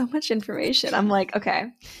 So much information. I'm like, okay,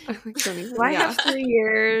 I like don't even, do I yeah. have 3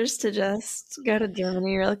 years to just go to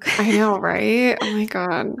Germany real quick? I know, right? Oh my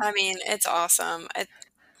God. I mean, it's awesome.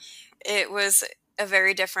 It was a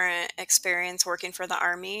very different experience working for the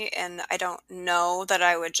Army, and I don't know that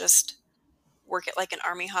I would just work at like an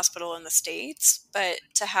Army hospital in the States, but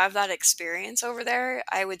to have that experience over there,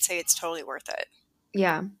 I would say it's totally worth it.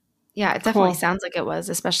 Yeah. Yeah, it definitely Cool. sounds like it was,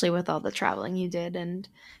 especially with all the traveling you did and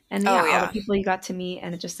Oh yeah, all the yeah. people you got to meet,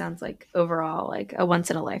 and it just sounds like overall like a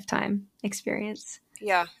once in a lifetime experience.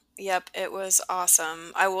 Yeah. Yep, it was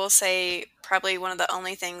awesome. I will say probably one of the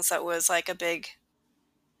only things that was like a big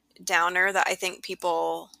downer that I think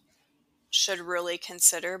people should really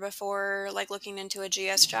consider before like looking into a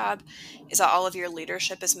GS job is that all of your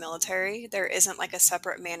leadership is military. There isn't like a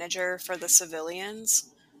separate manager for the civilians,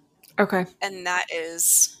 Okay. and that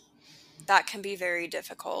can be very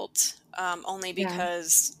difficult, only Yeah.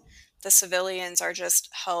 because the civilians are just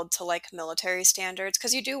held to like military standards,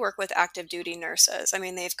 because you do work with active duty nurses. I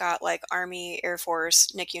mean, they've got like Army, Air Force,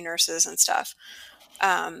 NICU nurses and stuff.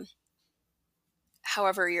 Um,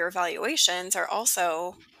 However, your evaluations are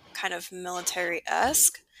also kind of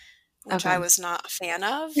military-esque, which I Okay. was not a fan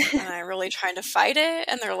of, and I really tried to fight it,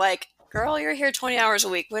 and they're like, "Girl, you're here 20 hours a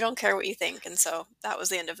week. We don't care what you think." And so that was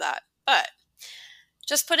the end of that. But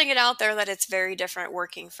just putting it out there that it's very different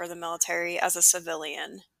working for the military as a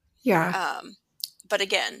civilian. Yeah. Um, but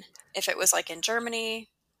again, if it was like in Germany,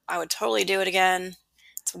 I would totally do it again.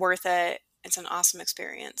 It's worth it. It's an awesome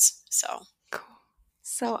experience. So, Cool.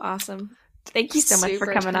 So awesome. Thank you so much for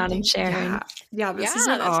Super coming on and tempting. sharing. Yeah. Yeah. This has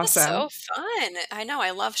yeah, been this is awesome. so fun. I know. I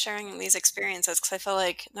love sharing these experiences because I feel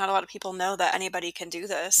like not a lot of people know that anybody can do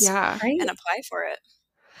this Yeah. Right? and apply for it.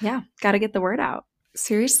 Yeah, got to get the word out.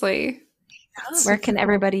 Seriously. Yeah. Where Super can cool.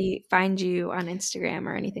 everybody find you on Instagram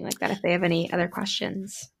or anything like that if they have any other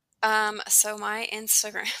questions? So my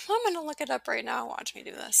Instagram, I'm going to look it up right now. Watch me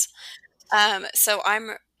do this. So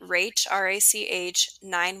I'm Rach, RACH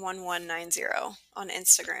 91190 on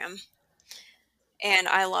Instagram. And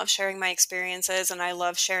I love sharing my experiences, and I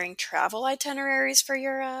love sharing travel itineraries for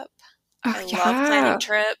Europe. Oh, I love planning yeah.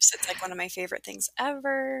 trips. It's like one of my favorite things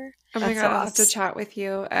ever. Oh my That's God. so I'll have to awesome. chat with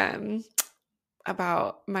you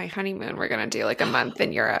about my honeymoon. We're going to do like a month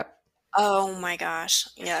in Europe. Oh my gosh.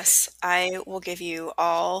 Yes. I will give you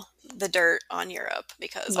all the dirt on Europe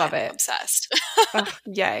because Love I'm it. obsessed. Oh,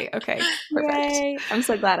 yay. Okay. Perfect. Yay. I'm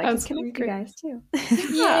so glad I could That's gonna be connect you great. guys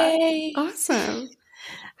too. Yeah. Yay. Awesome.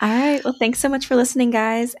 All right. Well, thanks so much for listening,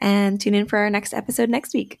 guys, and tune in for our next episode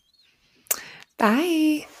next week.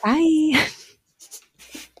 Bye. Bye.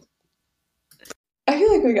 I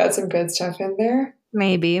feel like we got some good stuff in there.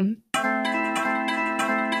 Maybe.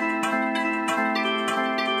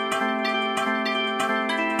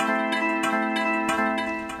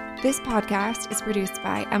 This podcast is produced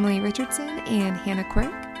by Emily Richardson and Hannah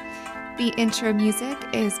Quirk. The intro music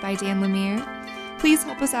is by Dan Lemire. Please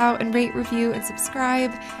help us out and rate, review, and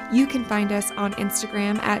subscribe. You can find us on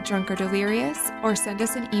Instagram at drunkorddelirious or send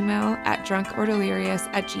us an email at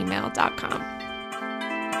drunkorddelirious@gmail.com.